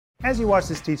As you watch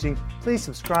this teaching, please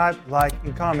subscribe, like,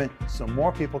 and comment so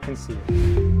more people can see it.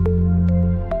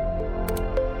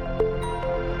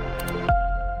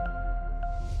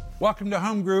 Welcome to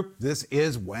Home Group. This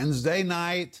is Wednesday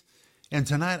night. And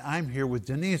tonight I'm here with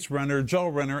Denise Renner,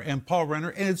 Joel Renner, and Paul Renner.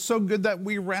 And it's so good that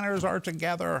we Renners are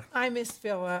together. I miss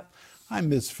Philip. I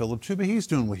miss Philip too, but he's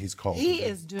doing what he's called to do. He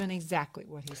is doing exactly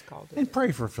what he's called to do. And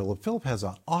pray for Philip. Philip has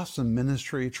an awesome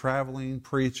ministry, traveling,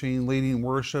 preaching, leading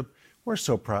worship. We're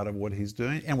so proud of what he's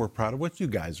doing, and we're proud of what you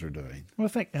guys are doing. Well,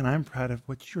 and I'm proud of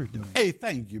what you're doing. Hey,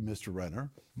 thank you, Mr.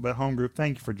 Renner. But Home Group,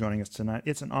 thank you for joining us tonight.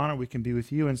 It's an honor we can be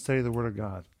with you and study the Word of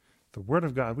God. The Word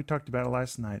of God, we talked about it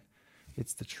last night.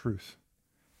 It's the truth.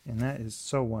 And that is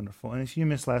so wonderful. And if you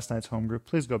missed last night's Home Group,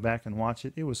 please go back and watch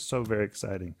it. It was so very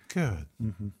exciting. Good.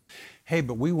 Mm-hmm. Hey,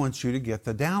 but we want you to get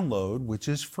the download, which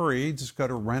is free. Just go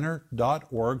to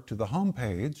renner.org to the home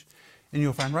page, and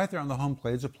you'll find right there on the home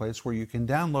page a place where you can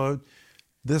download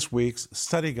this week's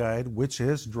study guide, which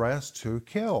is Dressed to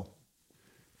Kill.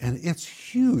 And it's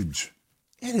huge.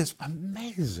 It is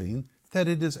amazing that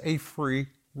it is a free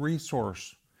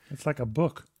resource. It's like a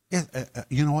book.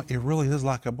 You know what? It really is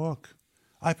like a book.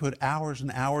 I put hours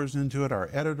and hours into it. Our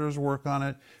editors work on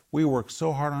it. We work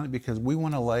so hard on it because we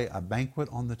want to lay a banquet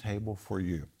on the table for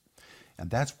you. And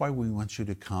that's why we want you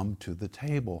to come to the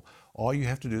table. All you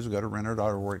have to do is go to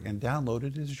renner.org and download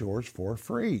it. It's yours for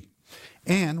free.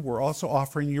 And we're also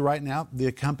offering you right now the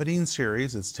accompanying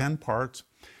series. It's 10 parts.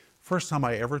 First time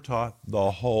I ever taught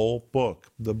the whole book.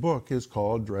 The book is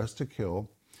called Dressed to Kill.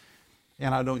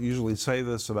 And I don't usually say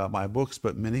this about my books,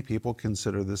 but many people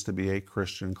consider this to be a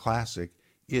Christian classic.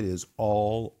 It is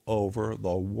all over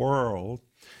the world.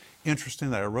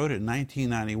 Interesting that I wrote it in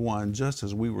 1991, just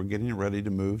as we were getting ready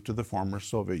to move to the former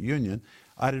Soviet Union.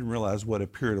 I didn't realize what a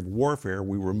period of warfare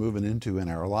we were moving into in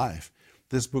our life.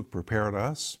 This book prepared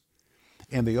us,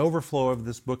 and the overflow of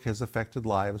this book has affected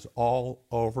lives all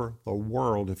over the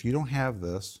world. If you don't have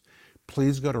this,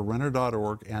 please go to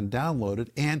renner.org and download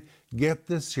it and get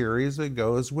the series that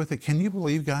goes with it. Can you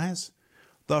believe, guys?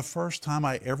 The first time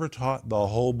I ever taught the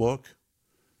whole book,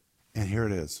 and here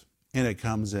it is. And it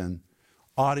comes in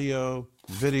audio,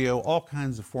 video, all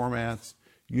kinds of formats.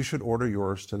 You should order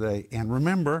yours today. And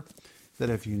remember that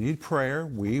if you need prayer,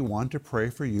 we want to pray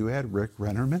for you at Rick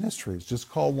Renner Ministries. Just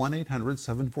call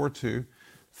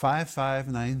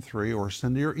 1-800-742-5593 or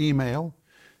send your email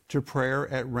to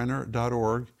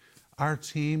prayer@renner.org. Our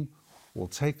team will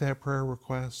take that prayer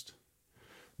request.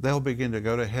 They'll begin to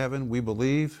go to heaven, we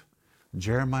believe.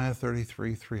 Jeremiah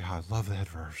 33:3. I love that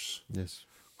verse. Yes.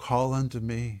 Call unto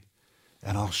me,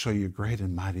 and I'll show you great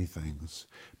and mighty things.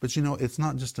 But you know, it's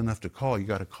not just enough to call. You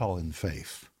got to call in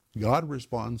faith. God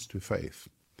responds to faith.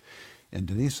 And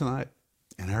Denise and I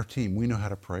and our team, we know how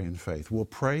to pray in faith. We'll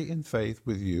pray in faith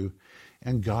with you,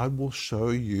 and God will show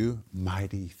you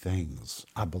mighty things.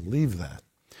 I believe that.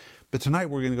 But tonight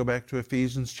we're going to go back to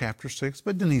Ephesians chapter 6.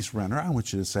 But Denise Renner, I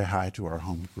want you to say hi to our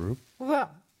home group.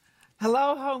 Well,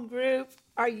 hello, Home Group.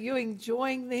 Are you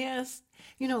enjoying this?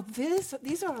 You know,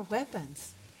 these are our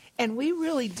weapons. And we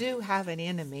really do have an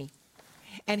enemy.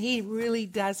 And he really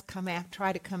does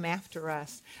try to come after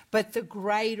us. But the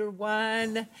greater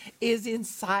one is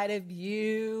inside of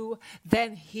you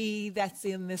than he that's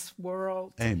in this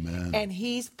world. Amen. And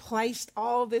he's placed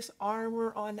all this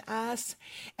armor on us.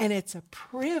 And it's a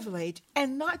privilege.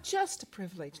 And not just a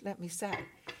privilege, let me say.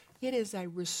 It is a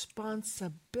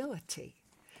responsibility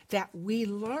that we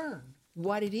learn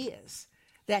what it is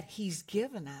that he's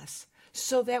given us,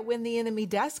 so that when the enemy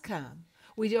does come,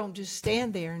 we don't just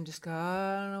stand there and just go,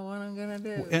 I don't know what I'm going to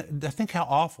do. And I think how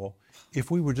awful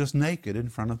if we were just naked in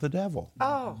front of the devil.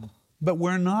 Oh. But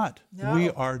we're not. No. We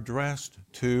are dressed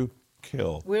to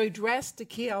kill. We're dressed to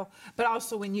kill. But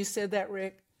also when you said that,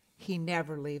 Rick, he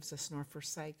never leaves us nor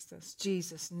forsakes us.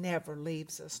 Jesus never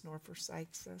leaves us nor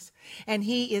forsakes us. And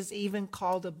he is even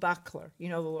called a buckler. You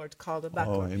know the Lord's called a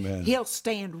buckler. Oh, amen. He'll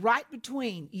stand right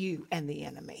between you and the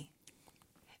enemy.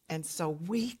 And so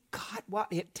we got what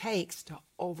it takes to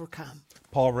overcome.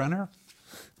 Paul Renner?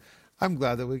 I'm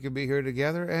glad that we can be here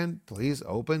together, and please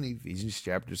open Ephesians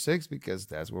chapter 6 because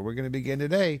that's where we're going to begin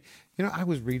today. You know, I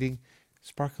was reading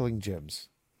Sparkling Gems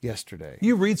yesterday.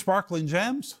 You read Sparkling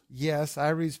Gems? Yes, I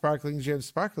read Sparkling Gems.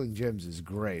 Sparkling Gems is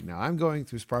great. Now, I'm going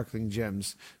through Sparkling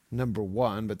Gems number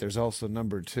 1, but there's also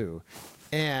number 2.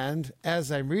 And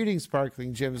as I'm reading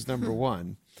Sparkling Gems number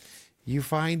 1, you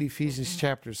find Ephesians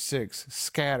chapter 6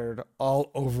 scattered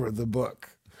all over the book.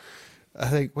 I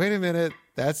think, wait a minute,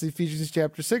 that's Ephesians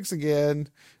chapter 6 again.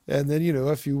 And then, you know,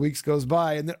 a few weeks goes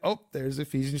by and then, oh, there's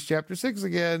Ephesians chapter 6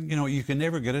 again. You know, you can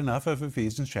never get enough of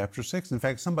Ephesians chapter 6. In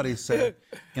fact, somebody said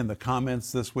in the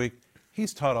comments this week,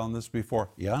 He's taught on this before.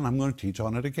 Yeah, and I'm going to teach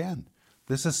on it again.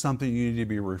 This is something you need to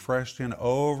be refreshed in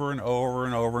over and over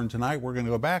and over. And tonight we're going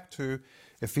to go back to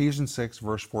Ephesians 6,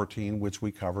 verse 14, which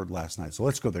we covered last night. So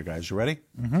let's go there, guys. You ready?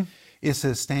 Mm-hmm. It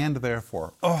says, stand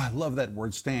therefore. Oh, I love that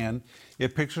word, stand.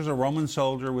 It pictures a Roman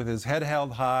soldier with his head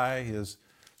held high, his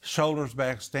shoulders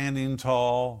back, standing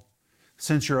tall.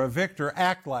 Since you're a victor,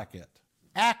 act like it.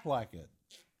 Act like it.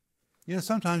 You know,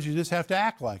 sometimes you just have to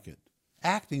act like it.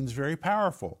 Acting's very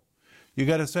powerful. You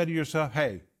got to say to yourself,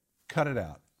 hey, cut it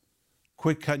out.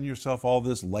 Quit cutting yourself all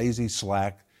this lazy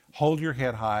slack. Hold your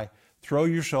head high. Throw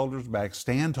your shoulders back.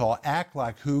 Stand tall. Act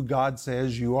like who God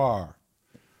says you are.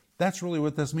 That's really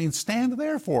what this means. Stand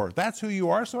therefore. That's who you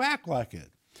are, so act like it.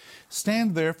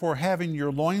 Stand therefore, having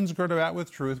your loins girded about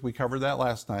with truth. We covered that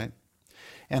last night.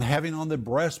 And having on the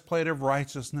breastplate of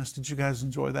righteousness. Did you guys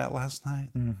enjoy that last night?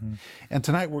 Mm-hmm. And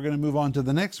tonight we're going to move on to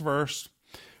the next verse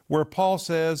where Paul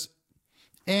says,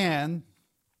 and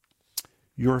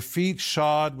your feet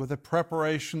shod with the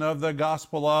preparation of the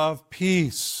gospel of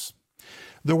peace.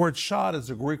 The word shod is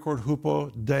a Greek word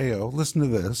hupodeo. Listen to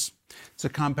this. It's a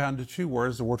compound of two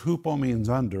words. The word hupo means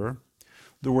under.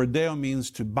 The word deo means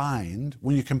to bind.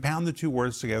 When you compound the two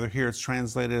words together, here it's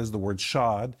translated as the word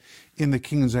shod in the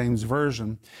King James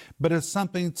Version. But it's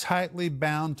something tightly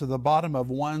bound to the bottom of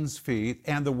one's feet.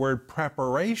 And the word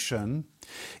preparation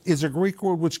is a Greek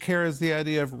word which carries the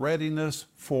idea of readiness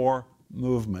for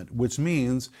movement, which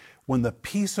means when the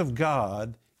peace of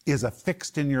God is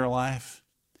affixed in your life,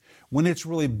 when it's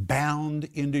really bound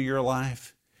into your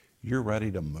life, you're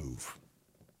ready to move.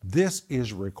 This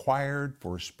is required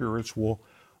for spiritual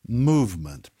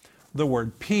movement. The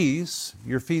word peace,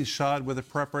 your feet shod with the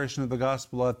preparation of the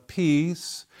gospel of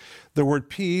peace. The word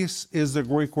peace is the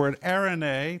Greek word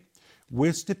eirene,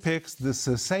 which depicts the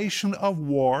cessation of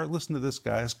war. Listen to this,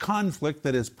 guys. Conflict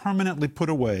that is permanently put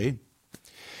away.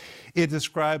 It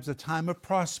describes a time of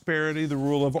prosperity, the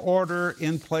rule of order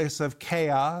in place of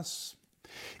chaos.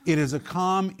 It is a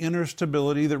calm inner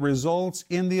stability that results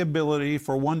in the ability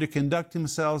for one to conduct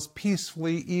himself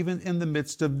peacefully even in the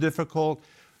midst of difficult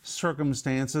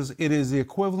circumstances. It is the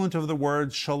equivalent of the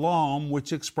word shalom,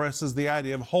 which expresses the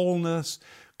idea of wholeness,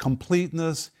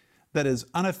 completeness, that is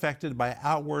unaffected by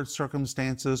outward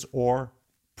circumstances or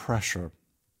pressure.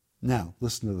 Now,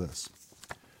 listen to this.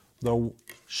 The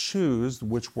shoes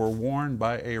which were worn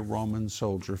by a Roman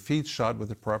soldier, feet shod with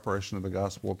the preparation of the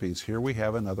gospel of peace. Here we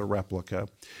have another replica,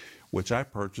 which I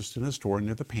purchased in a store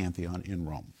near the Pantheon in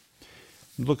Rome.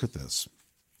 Look at this.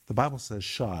 The Bible says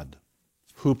shod,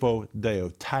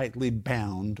 hupodeo, tightly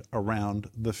bound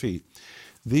around the feet.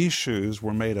 These shoes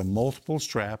were made of multiple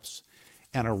straps,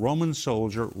 and a Roman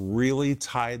soldier really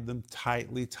tied them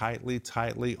tightly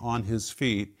on his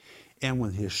feet. And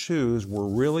when his shoes were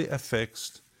really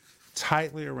affixed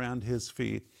tightly around his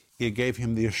feet, it gave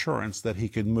him the assurance that he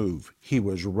could move. He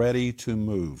was ready to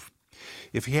move.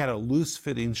 If he had a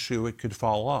loose-fitting shoe, it could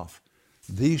fall off.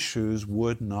 These shoes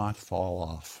would not fall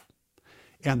off.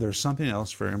 And there's something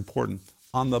else very important.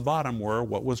 On the bottom were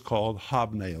what was called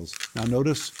hobnails. Now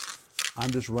notice,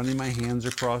 I'm just running my hands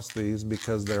across these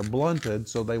because they're blunted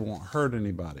so they won't hurt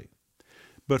anybody.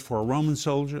 But for a Roman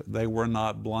soldier, they were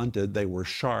not blunted. They were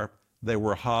sharp. They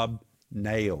were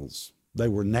hobnails. They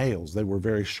were nails. They were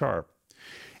very sharp.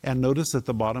 And notice that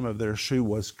the bottom of their shoe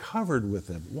was covered with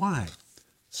them. Why?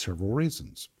 Several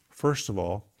reasons. First of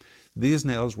all, these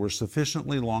nails were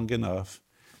sufficiently long enough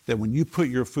that when you put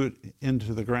your foot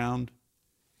into the ground,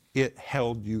 it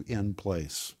held you in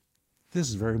place. This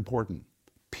is very important.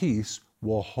 Peace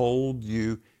will hold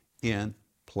you in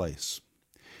place.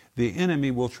 The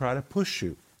enemy will try to push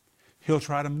you. He'll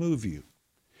try to move you.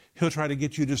 He'll try to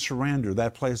get you to surrender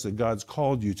that place that God's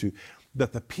called you to.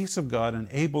 That the peace of God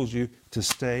enables you to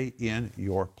stay in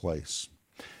your place.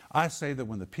 I say that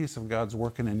when the peace of God's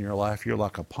working in your life, you're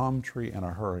like a palm tree in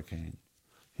a hurricane.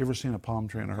 You ever seen a palm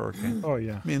tree in a hurricane? Oh,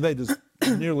 yeah. I mean, they just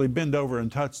nearly bend over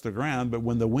and touch the ground, but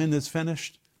when the wind is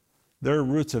finished, their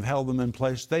roots have held them in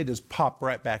place. They just pop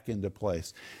right back into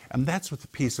place. And that's what the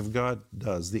peace of God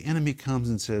does. The enemy comes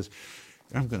and says,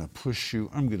 I'm going to push you.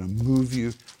 I'm going to move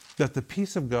you. That the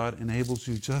peace of God enables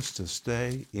you just to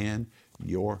stay in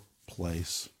your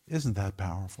place. Isn't that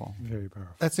powerful? Very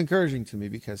powerful. That's encouraging to me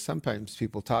because sometimes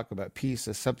people talk about peace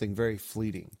as something very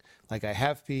fleeting. Like I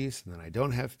have peace and then I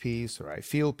don't have peace, or I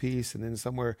feel peace and then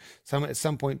at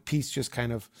some point peace just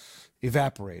kind of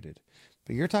evaporated.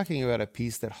 But you're talking about a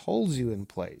peace that holds you in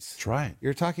place. That's right.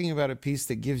 You're talking about a peace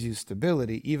that gives you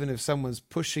stability. Even if someone's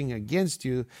pushing against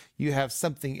you, you have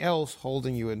something else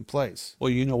holding you in place. Well,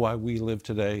 you know why we live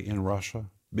today in Russia?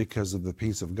 Because of the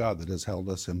peace of God that has held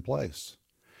us in place.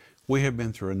 We have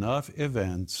been through enough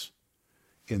events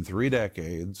in 3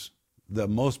 decades that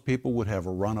most people would have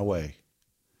run away.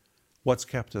 What's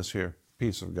kept us here?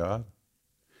 Peace of God.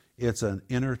 It's an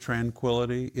inner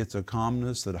tranquility. It's a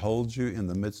calmness that holds you in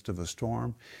the midst of a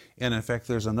storm. And in fact,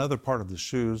 there's another part of the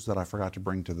shoes that I forgot to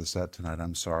bring to the set tonight,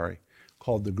 I'm sorry,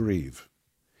 called the greave.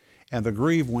 And the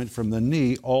greave went from the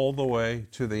knee all the way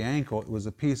to the ankle. It was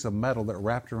a piece of metal that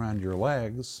wrapped around your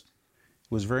legs.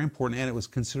 It was very important, and it was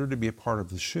considered to be a part of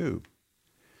the shoe.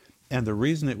 And the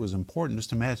reason it was important,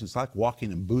 just imagine, it's like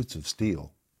walking in boots of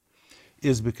steel,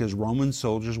 is because Roman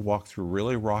soldiers walked through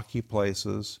really rocky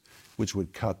places, which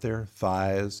would cut their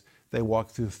thighs. They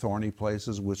walked through thorny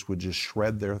places, which would just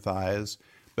shred their thighs.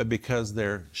 But because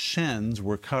their shins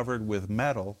were covered with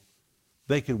metal,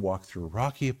 they could walk through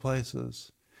rocky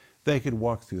places. They could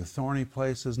walk through thorny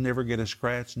places, never get a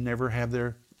scratch, never have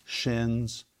their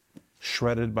shins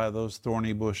shredded by those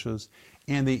thorny bushes.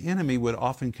 And the enemy would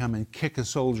often come and kick a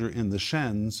soldier in the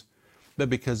shins, but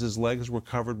because his legs were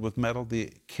covered with metal,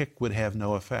 the kick would have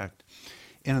no effect.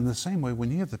 And in the same way, when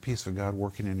you have the peace of God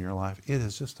working in your life, it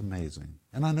is just amazing.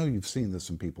 And I know you've seen this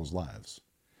in people's lives.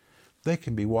 They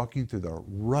can be walking through the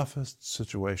roughest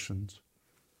situations,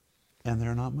 and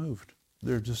they're not moved.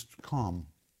 They're just calm.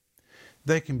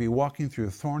 They can be walking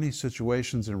through thorny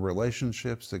situations in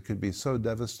relationships that could be so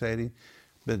devastating,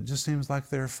 but it just seems like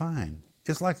they're fine.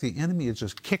 It's like the enemy is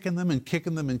just kicking them and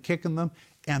kicking them and kicking them,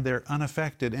 and they're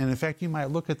unaffected. And in fact, you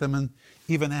might look at them and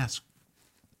even ask,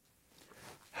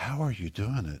 how are you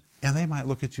doing it? And they might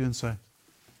look at you and say,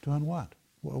 doing what?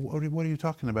 What are you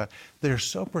talking about? They're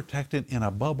so protected in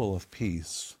a bubble of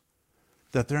peace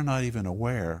that they're not even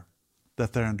aware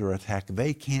that they're under attack.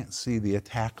 They can't see the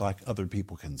attack like other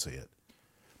people can see it,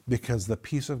 because the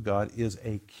peace of God is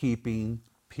a keeping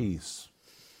peace.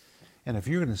 And if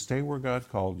you're going to stay where God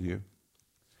called you,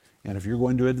 and if you're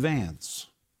going to advance,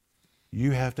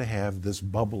 you have to have this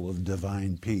bubble of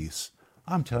divine peace.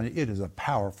 I'm telling you, it is a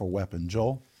powerful weapon,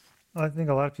 Joel. I think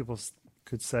a lot of people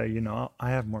could say, I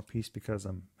have more peace because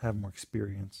I have more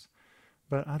experience.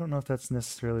 But I don't know if that's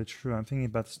necessarily true. I'm thinking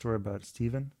about the story about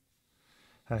Stephen,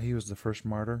 how he was the first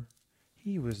martyr.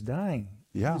 He was dying.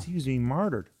 Yeah. He was being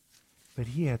martyred. But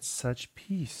he had such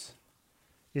peace.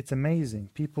 It's amazing.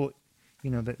 People,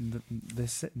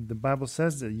 the Bible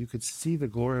says that you could see the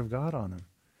glory of God on him.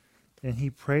 And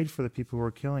he prayed for the people who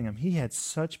were killing him. He had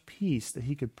such peace that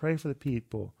he could pray for the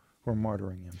people who were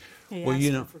martyring him. He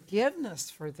asked for forgiveness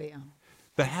for them.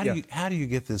 But how do you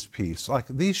get this peace? Like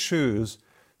these shoes,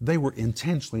 they were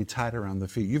intentionally tied around the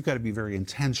feet. You've got to be very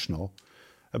intentional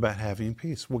about having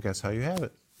peace. Well, guess how you have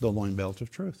it? The loin belt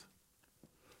of truth.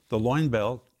 The loin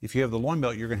belt, if you have the loin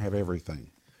belt, you're going to have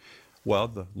everything. Well,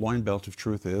 the loin belt of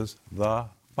truth is the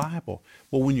Bible.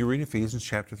 Well, when you read Ephesians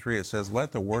chapter 3, it says,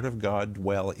 let the word of God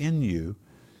dwell in you.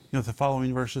 The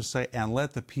following verses say, and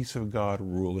let the peace of God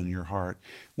rule in your heart.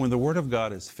 When the word of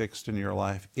God is fixed in your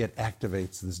life, it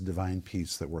activates this divine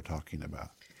peace that we're talking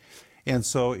about. And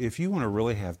so if you want to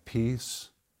really have peace,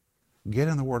 get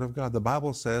in the word of God. The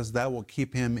Bible says that will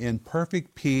keep him in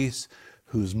perfect peace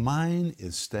whose mind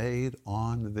is stayed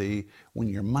on thee. When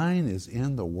your mind is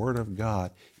in the Word of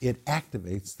God, it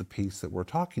activates the peace that we're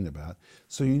talking about.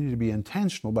 So you need to be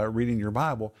intentional about reading your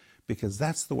Bible, because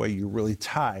that's the way you really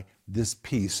tie this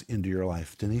peace into your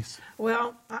life. Denise?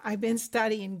 Well, I've been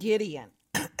studying Gideon.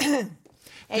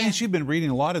 Denise, you've been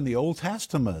reading a lot in the Old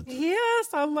Testament. Yes,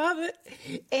 I love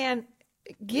it. And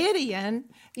Gideon,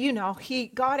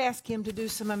 God asked him to do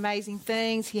some amazing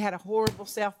things. He had a horrible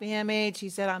self-image. He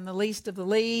said, I'm the least of the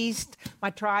least. My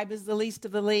tribe is the least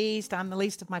of the least. I'm the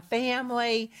least of my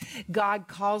family. God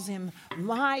calls him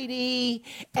mighty.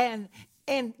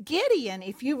 And Gideon,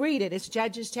 if you read it, it's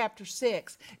Judges chapter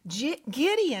 6.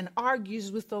 Gideon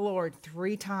argues with the Lord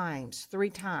three times.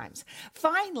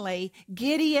 Finally,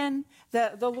 Gideon,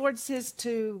 the Lord says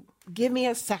to give me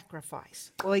a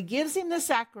sacrifice. Well, he gives him the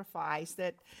sacrifice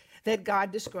that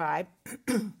God described.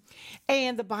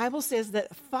 And the Bible says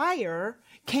that fire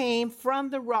came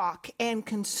from the rock and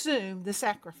consumed the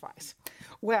sacrifice.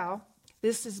 Well,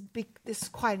 this is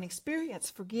quite an experience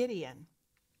for Gideon.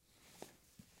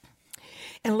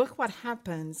 And look what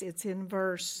happens. It's in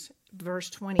verse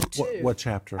 22. What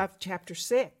chapter? Of chapter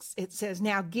 6. It says,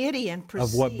 now Gideon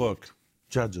perceived. Of what book?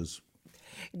 Judges.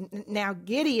 Now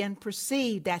Gideon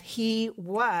perceived that he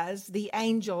was the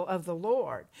angel of the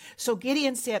Lord. So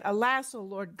Gideon said, alas, O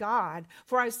Lord God,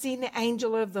 for I've seen the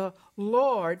angel of the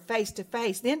Lord face to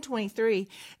face. Then 23,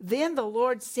 then the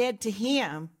Lord said to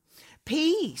him,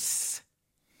 peace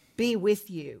be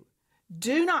with you.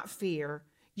 Do not fear.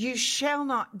 You shall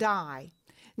not die.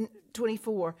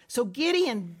 24. So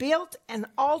Gideon built an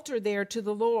altar there to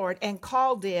the Lord and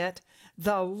called it,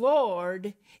 the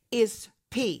Lord is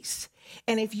peace.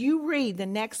 And if you read the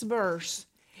next verse,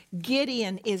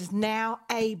 Gideon is now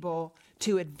able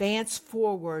to advance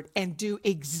forward and do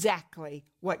exactly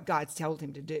what God's told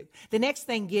him to do. The next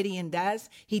thing Gideon does,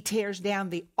 he tears down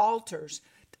the altars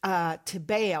to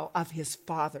Baal of his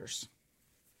fathers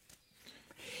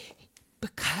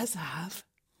because of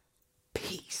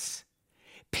peace.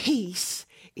 Peace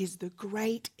is the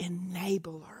great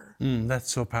enabler.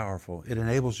 That's so powerful. It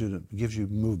enables you, to gives you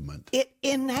movement. It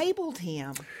enabled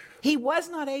him. He was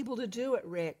not able to do it,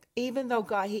 Rick, even though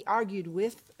he argued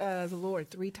with the Lord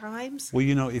 3 times. Well,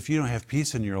 you know, if you don't have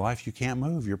peace in your life, you can't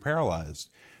move. You're paralyzed.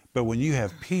 But when you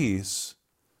have peace,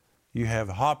 you have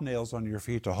hobnails on your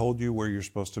feet to hold you where you're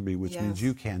supposed to be, which means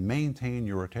you can maintain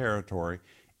your territory,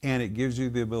 and it gives you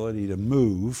the ability to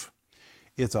move.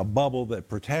 It's a bubble that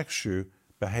protects you.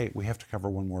 But hey, we have to cover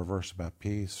one more verse about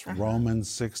peace. Romans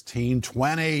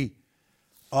 16:20.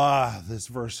 This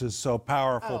verse is so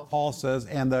powerful. Paul says,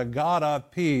 and the God of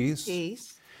peace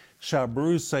shall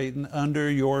bruise Satan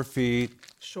under your feet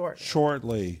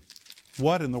shortly.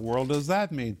 What in the world does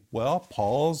that mean? Well,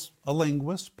 Paul's a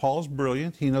linguist. Paul's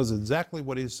brilliant. He knows exactly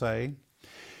what he's saying.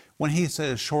 When he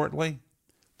says shortly,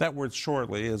 that word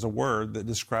shortly is a word that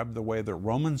described the way that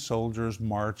Roman soldiers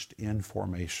marched in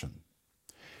formation.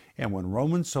 And when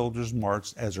Roman soldiers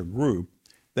marched as a group,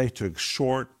 they took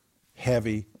short,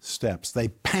 heavy steps. They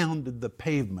pounded the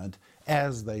pavement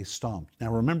as they stomped.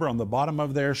 Now remember, on the bottom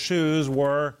of their shoes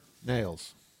were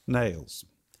Nails.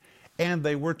 And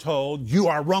they were told, you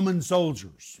are Roman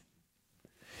soldiers.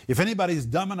 If anybody's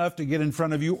dumb enough to get in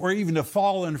front of you or even to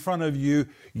fall in front of you,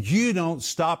 you don't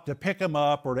stop to pick them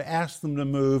up or to ask them to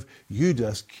move. You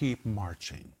just keep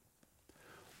marching.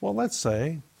 Well, let's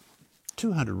say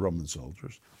 200 Roman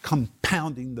soldiers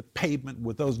compounding the pavement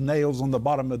with those nails on the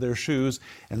bottom of their shoes,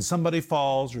 and somebody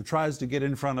falls or tries to get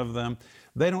in front of them.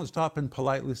 They don't stop and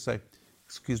politely say,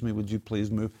 excuse me, would you please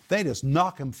move? They just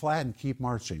knock them flat and keep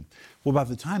marching. Well, by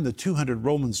the time the 200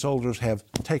 Roman soldiers have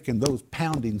taken those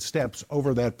pounding steps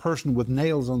over that person with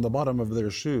nails on the bottom of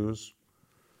their shoes,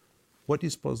 what do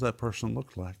you suppose that person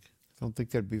looked like? I don't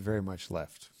think there'd be very much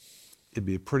left. It'd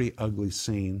be a pretty ugly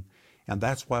scene. And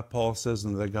that's why Paul says,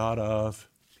 and the God of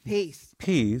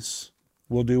peace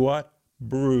will do what?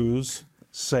 Bruise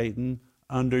Satan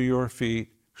under your feet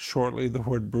shortly. The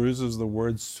word bruise is the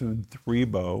word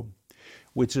sunthribo,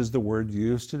 which is the word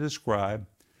used to describe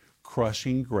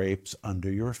crushing grapes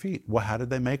under your feet. Well, how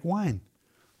did they make wine?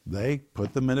 They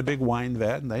put them in a big wine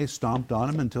vat and they stomped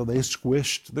on them until they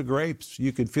squished the grapes.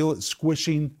 You could feel it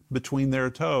squishing between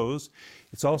their toes.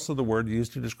 It's also the word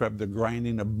used to describe the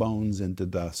grinding of bones into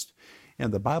dust.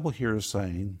 And the Bible here is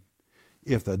saying,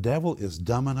 if the devil is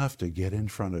dumb enough to get in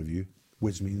front of you,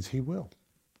 which means he will,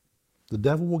 the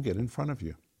devil will get in front of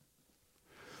you.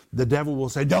 The devil will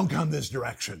say, don't come this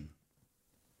direction.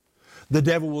 The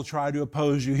devil will try to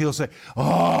oppose you. He'll say,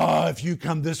 oh, if you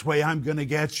come this way, I'm going to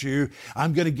get you.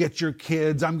 I'm going to get your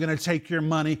kids. I'm going to take your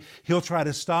money. He'll try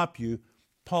to stop you.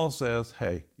 Paul says,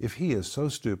 hey, if he is so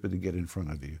stupid to get in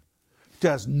front of you,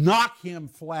 just knock him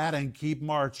flat and keep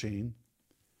marching.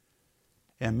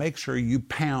 And make sure you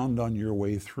pound on your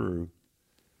way through,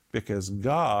 because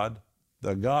God,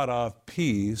 the God of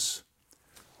peace,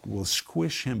 will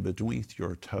squish him beneath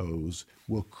your toes,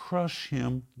 will crush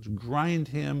him, grind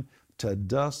him to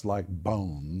dust like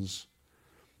bones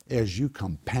as you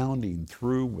come pounding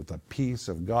through with the peace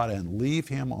of God and leave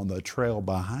him on the trail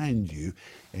behind you,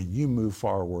 and you move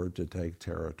forward to take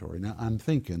territory. Now, I'm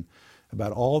thinking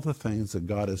about all the things that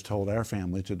God has told our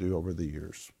family to do over the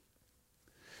years.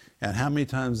 And how many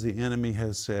times the enemy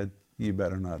has said, you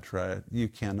better not try it. You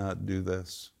cannot do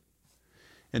this.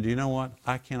 And do you know what?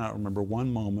 I cannot remember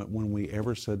one moment when we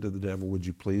ever said to the devil, would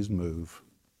you please move?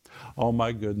 Oh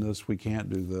my goodness, we can't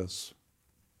do this.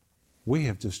 We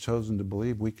have just chosen to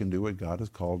believe we can do what God has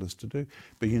called us to do.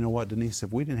 But you know what, Denise?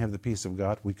 If we didn't have the peace of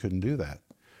God, we couldn't do that.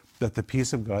 That the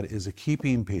peace of God is a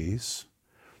keeping peace.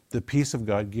 The peace of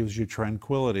God gives you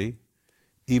tranquility,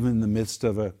 even in the midst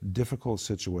of a difficult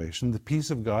situation. The peace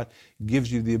of God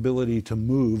gives you the ability to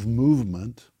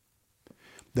movement.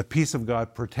 The peace of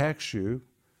God protects you,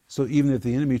 so even if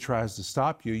the enemy tries to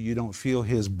stop you, you don't feel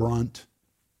his brunt.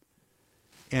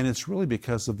 And it's really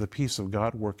because of the peace of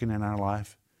God working in our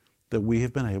life that we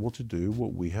have been able to do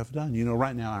what we have done. You know,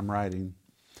 right now I'm writing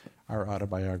our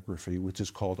autobiography, which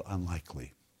is called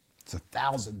Unlikely. It's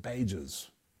 1,000 pages.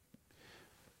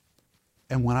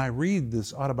 And when I read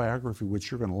this autobiography,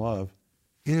 which you're going to love,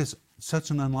 it is such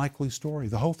an unlikely story.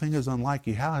 The whole thing is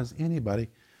unlikely. How has anybody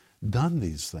done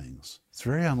these things? It's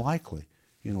very unlikely.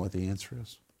 You know what the answer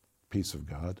is? Peace of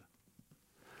God.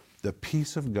 The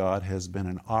peace of God has been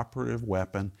an operative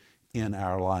weapon in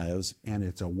our lives, and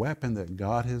it's a weapon that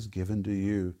God has given to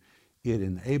you. It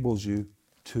enables you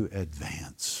to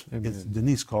advance.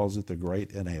 Denise calls it the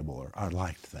great enabler. I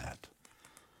liked that.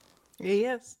 He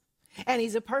is. And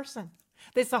he's a person.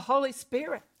 There's the Holy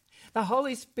Spirit. The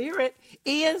Holy Spirit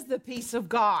is the peace of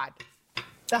God.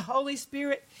 The Holy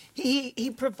Spirit, he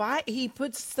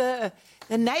puts the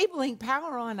enabling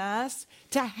power on us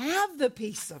to have the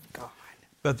peace of God.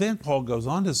 But then Paul goes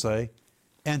on to say,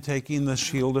 and taking the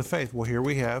shield of faith. Well, here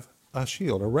we have a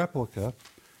shield, a replica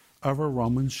of a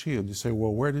Roman shield. You say,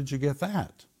 well, where did you get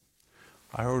that?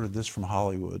 I ordered this from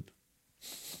Hollywood.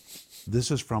 This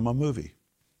is from a movie.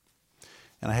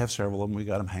 And I have several of them. We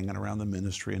got them hanging around the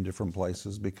ministry in different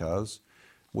places because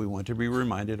we want to be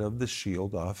reminded of the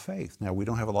shield of faith. Now, we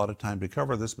don't have a lot of time to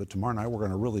cover this, but tomorrow night we're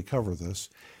going to really cover this.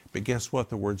 But guess what?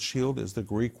 The word shield is the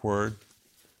Greek word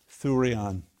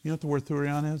thurion. You know what the word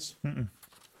thurion is? Mm-mm.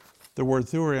 The word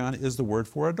thurion is the word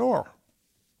for a door.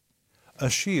 A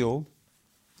shield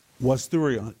was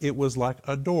thurion. It was like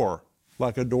a door.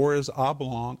 Like a door is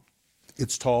oblong,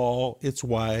 it's tall, it's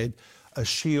wide. A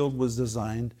shield was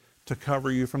designed to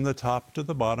cover you from the top to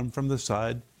the bottom, from the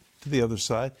side to the other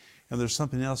side. And there's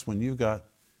something else, when you've got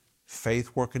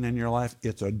faith working in your life,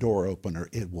 it's a door opener.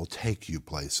 It will take you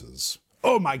places.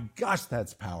 Oh my gosh,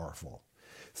 that's powerful.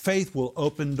 Faith will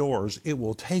open doors. It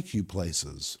will take you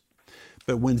places.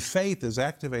 But when faith is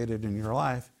activated in your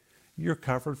life, you're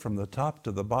covered from the top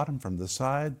to the bottom, from the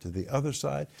side to the other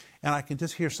side. And I can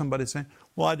just hear somebody saying,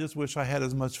 well, I just wish I had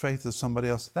as much faith as somebody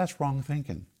else. That's wrong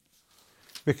thinking.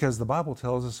 Because the Bible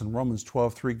tells us in Romans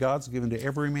 12:3, God's given to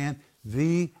every man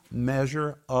the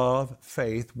measure of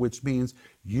faith, which means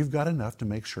you've got enough to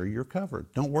make sure you're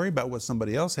covered. Don't worry about what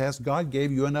somebody else has. God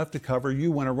gave you enough to cover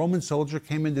you. When a Roman soldier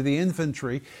came into the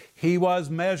infantry, he was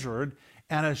measured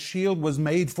and a shield was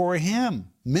made for him.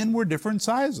 Men were different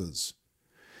sizes.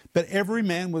 But every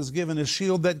man was given a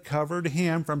shield that covered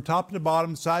him from top to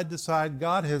bottom, side to side.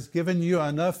 God has given you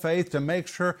enough faith to make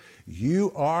sure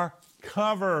you are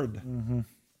covered. Mm-hmm.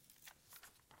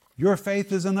 Your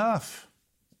faith is enough.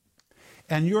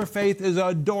 And your faith is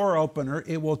a door opener.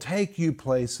 It will take you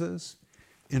places.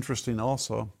 Interesting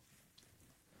also,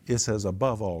 it says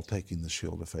above all, taking the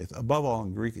shield of faith. Above all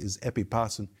in Greek is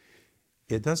epipasin.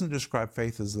 It doesn't describe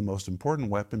faith as the most important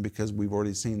weapon because we've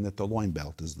already seen that the loin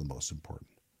belt is the most important.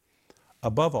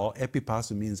 Above all,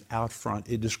 epipasin means out front.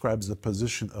 It describes the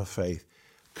position of faith,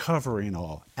 covering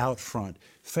all, out front.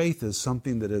 Faith is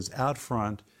something that is out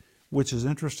front, which is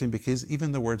interesting because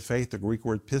even the word faith, the Greek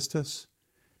word pistis,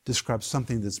 describes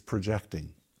something that's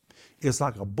projecting. It's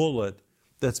like a bullet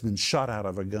that's been shot out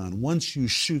of a gun. Once you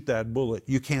shoot that bullet,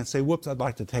 you can't say, whoops, I'd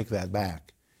like to take that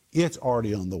back. It's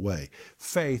already on the way.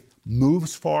 Faith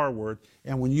moves forward,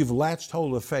 and when you've latched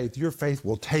hold of faith, your faith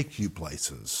will take you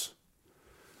places.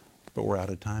 But we're out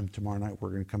of time. Tomorrow night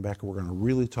we're going to come back and we're going to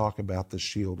really talk about the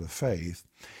shield of faith.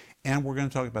 And we're going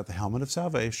to talk about the helmet of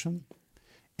salvation.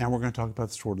 And we're going to talk about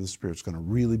the sword of the Spirit. It's going to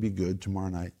really be good tomorrow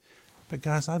night. But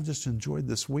guys, I've just enjoyed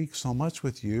this week so much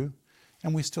with you.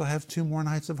 And we still have 2 more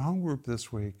nights of home group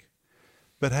this week.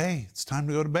 But hey, it's time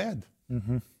to go to bed.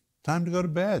 Mm-hmm. Time to go to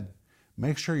bed.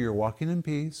 Make sure you're walking in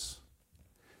peace.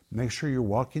 Make sure you're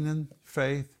walking in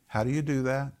faith. How do you do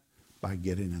that? By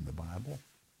getting in the Bible.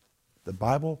 The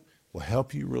Bible will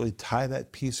help you really tie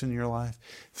that peace in your life.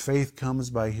 Faith comes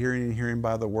by hearing and hearing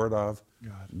by the word of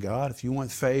God. If you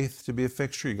want faith to be a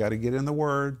fixture, you got to get in the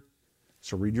Word.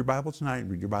 So read your Bible tonight,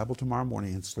 read your Bible tomorrow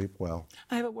morning, and sleep well.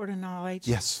 I have a word of knowledge.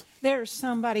 Yes. There's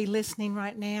somebody listening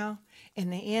right now,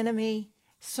 and the enemy,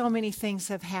 so many things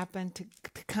have happened to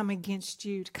come against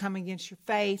you, to come against your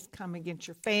faith, come against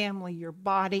your family, your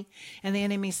body. And the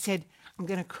enemy said, I'm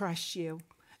going to crush you.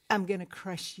 I'm going to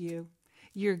crush you.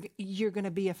 You're going to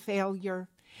be a failure.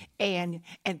 And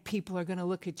people are going to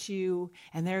look at you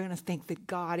and they're going to think that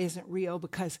God isn't real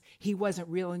because he wasn't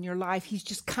real in your life. He's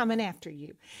just coming after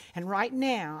you. And right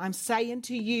now, I'm saying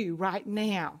to you right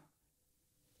now,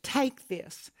 take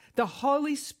this. The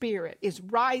Holy Spirit is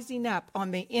rising up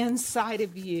on the inside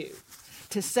of you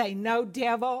to say, no,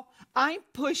 devil, I'm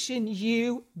pushing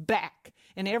you back.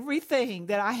 And everything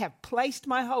that I have placed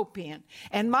my hope in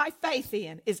and my faith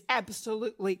in is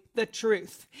absolutely the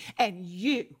truth. And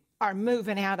you are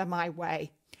moving out of my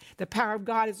way. The power of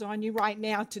God is on you right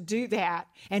now to do that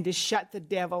and to shut the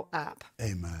devil up.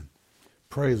 Amen.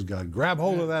 Praise God. Grab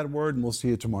hold of that word and we'll see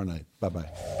you tomorrow night. Bye-bye.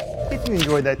 If you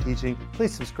enjoyed that teaching,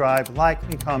 please subscribe, like,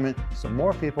 and comment so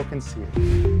more people can see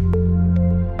it.